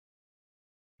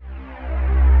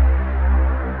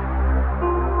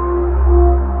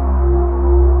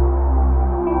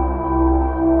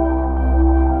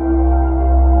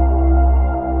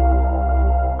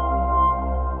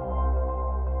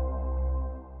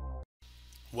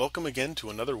Welcome again to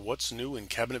another What's New in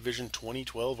Cabinet Vision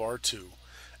 2012 R2.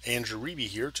 Andrew Reeby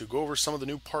here to go over some of the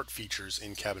new part features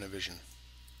in Cabinet Vision.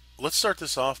 Let's start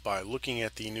this off by looking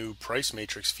at the new price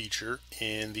matrix feature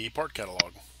in the part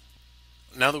catalog.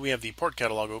 Now that we have the part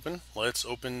catalog open, let's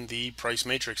open the price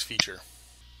matrix feature.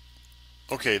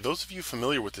 Okay, those of you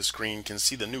familiar with this screen can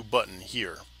see the new button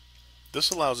here.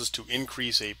 This allows us to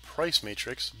increase a price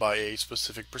matrix by a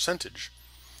specific percentage.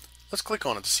 Let's click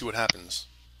on it to see what happens.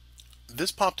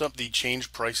 This popped up the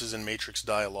Change Prices in Matrix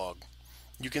dialog.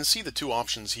 You can see the two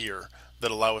options here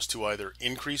that allow us to either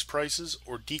increase prices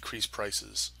or decrease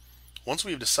prices. Once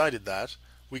we have decided that,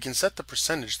 we can set the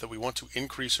percentage that we want to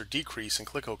increase or decrease and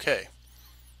click OK.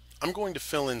 I'm going to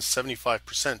fill in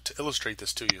 75% to illustrate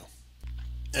this to you.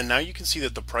 And now you can see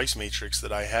that the price matrix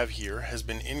that I have here has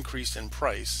been increased in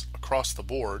price across the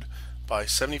board by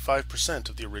 75%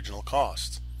 of the original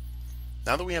cost.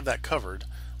 Now that we have that covered,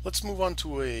 let's move on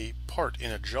to a part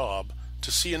in a job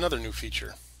to see another new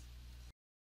feature.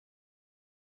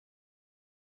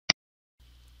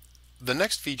 The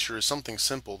next feature is something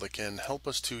simple that can help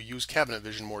us to use Cabinet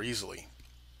Vision more easily.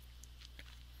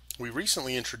 We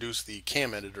recently introduced the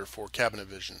CAM editor for Cabinet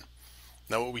Vision.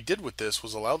 Now what we did with this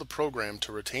was allow the program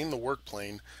to retain the work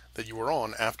plane that you are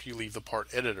on after you leave the part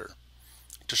editor.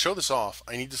 To show this off,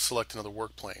 I need to select another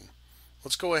work plane.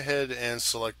 Let's go ahead and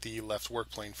select the left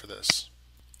work plane for this.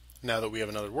 Now that we have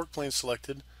another work plane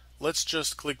selected, let's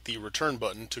just click the return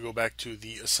button to go back to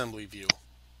the assembly view.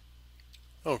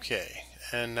 Okay,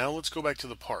 and now let's go back to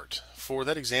the part. For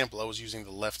that example, I was using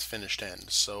the left finished end,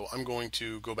 so I'm going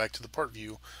to go back to the part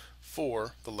view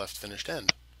for the left finished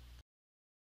end.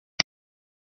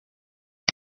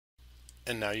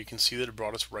 And now you can see that it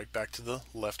brought us right back to the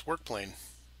left work plane.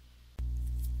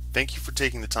 Thank you for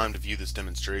taking the time to view this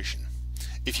demonstration.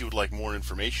 If you would like more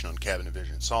information on Cabinet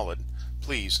Vision Solid,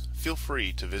 please feel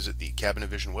free to visit the Cabinet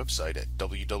Vision website at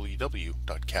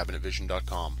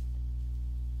www.cabinetvision.com.